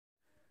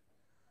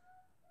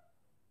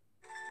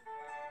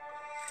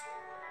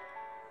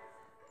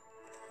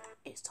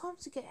it's time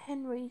to get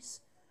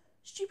Henry's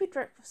stupid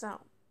breakfast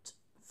out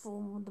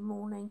for the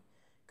morning.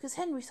 Because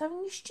Henry's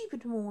having a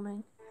stupid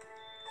morning.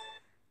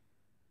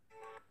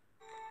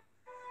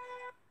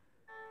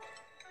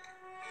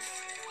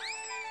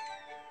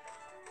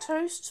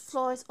 Toast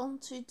flies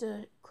onto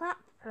the crap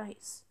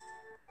plates.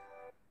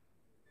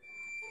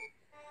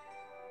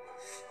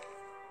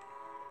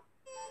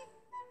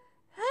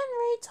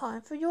 Henry,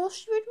 time for your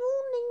stupid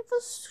morning for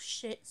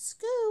shit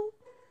school.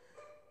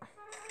 No.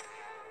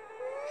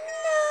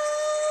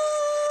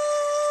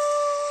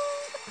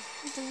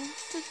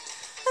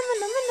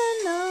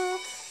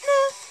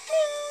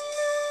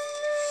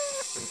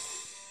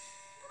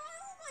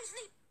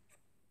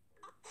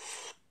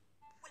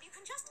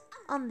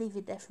 I'll leave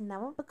it there from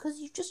now on because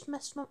you just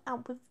messed me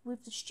out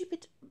with the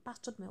stupid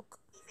bastard milk.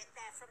 Leave it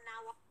there from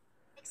now on.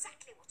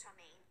 Exactly what I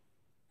mean.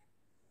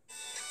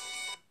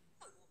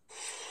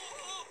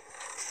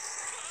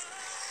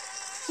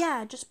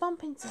 Yeah, just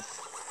bump into her.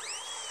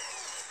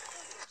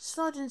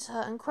 Slide into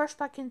her and crash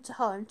back into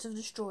her to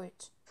destroy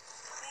it.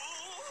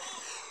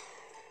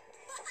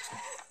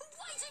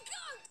 Way to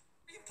go!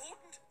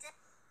 Important.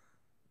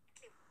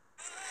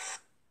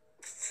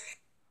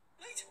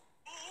 Late.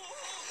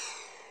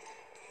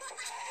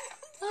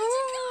 Way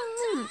to go,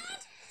 Dad!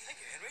 Thank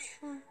you, Henry.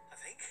 I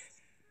think.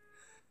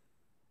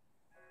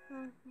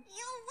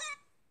 You're wet.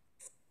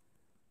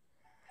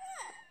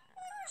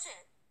 Where is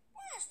it?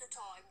 Where's the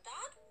time,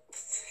 Dad?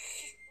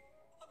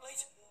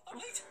 I'm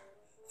late.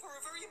 For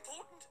a very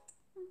important...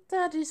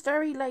 Dad is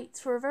very late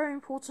for a very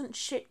important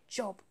shit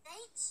job.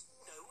 Late?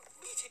 No,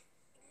 meeting.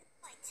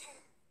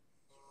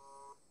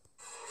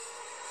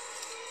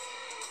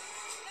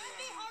 Don't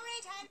be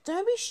horrid, Henry.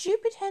 Don't be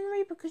stupid,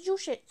 Henry, because you're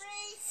shit.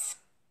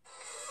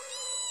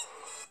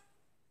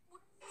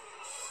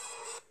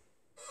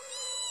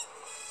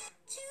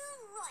 Too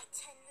right,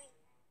 Henry.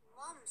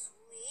 Mum's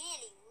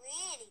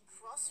really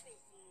cross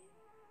with you.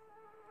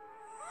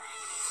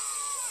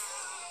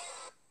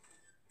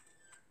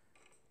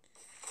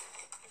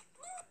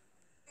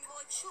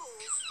 My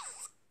chores.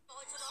 I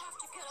have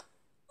to get up.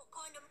 What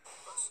kind of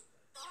mess?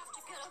 I have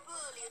to get up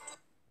early and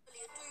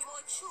do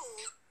my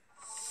chores.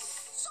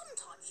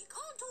 Sometimes you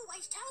can't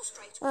always tell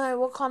straight away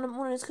What kind of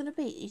morning it's going to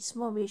be. It's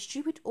going to be a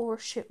stupid or a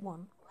shit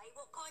one.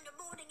 what kind of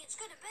morning it's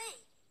going to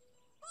be.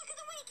 Like at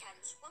the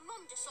weekends when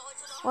Mum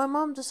decides that My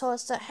mum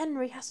decides that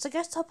Henry has to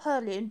get up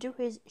early and do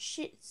his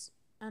shits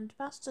and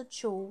bastard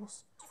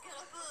chores. to get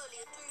up early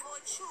and do my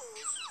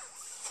chores.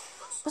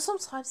 But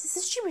sometimes it's a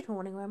stupid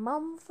morning where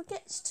Mum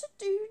forgets to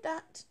do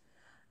that.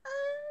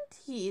 And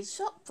he is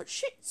up for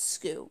shit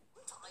school.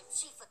 Sometimes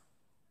she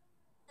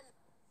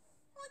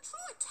I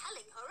tried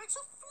telling her it's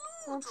a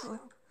floor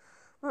drop.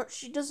 But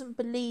she doesn't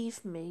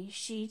believe me.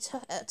 She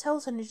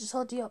tells Henry to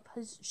tidy up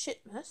his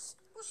shit mess.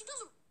 Well, she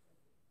doesn't.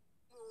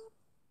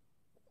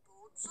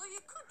 So you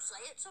could say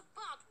it's a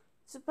bad.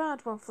 It's a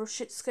bad one for a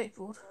shit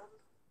skateboard.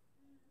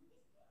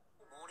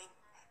 Morning.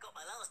 Got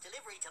my last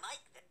delivery to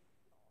make.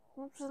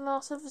 What's the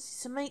last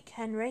obviously to make,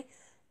 Henry?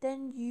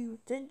 Then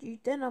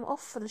I'm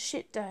off for the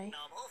shit day.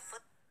 I'm off for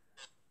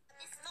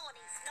this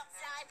morning's not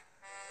time.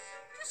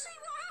 Just see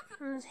what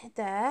happens. And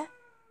there,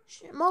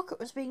 Margaret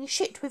was being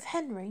shit with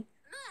Henry.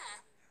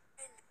 There.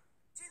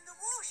 It's in the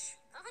wash.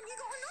 Haven't you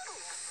got a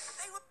noodle?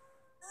 They were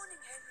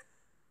morning, Henry.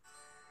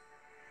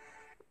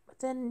 But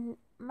then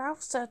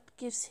Ralph's dad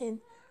gives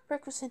him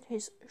breakfast in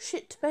his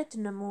shit bed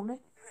in the morning.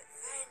 But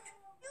then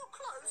your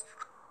clothes.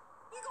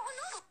 You got a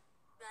noodle.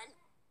 Then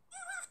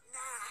you have.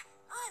 Nah,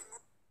 I'm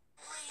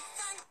really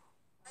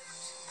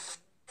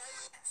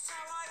so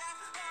I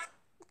have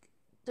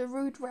The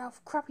Rude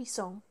Ralph crappy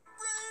song.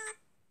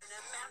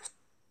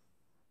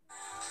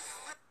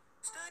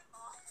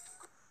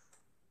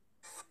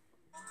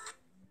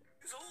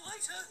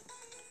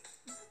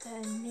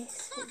 Then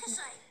Like I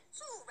say,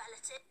 it's all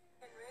relative.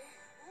 Henry,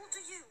 what do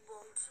you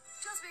want?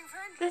 Just being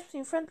friendly. just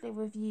being friendly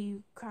with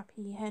you,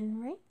 crappy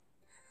Henry.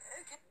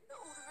 Okay,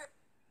 all the rest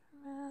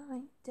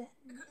I didn't.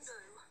 you can do.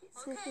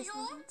 It's Okay, his yeah.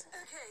 want.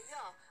 Okay,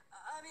 yeah.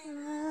 I mean,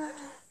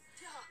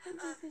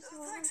 His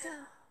want.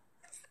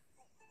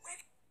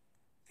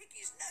 pick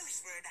his nose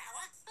for an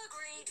hour.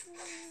 Agreed.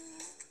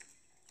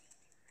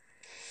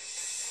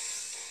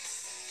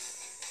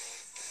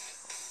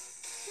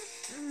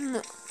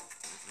 No.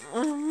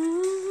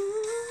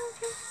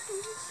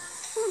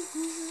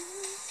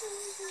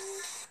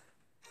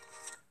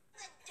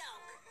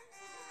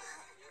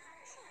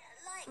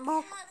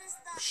 Like, how does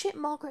that... Shit,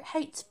 Margaret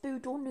hates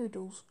food or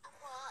noodles.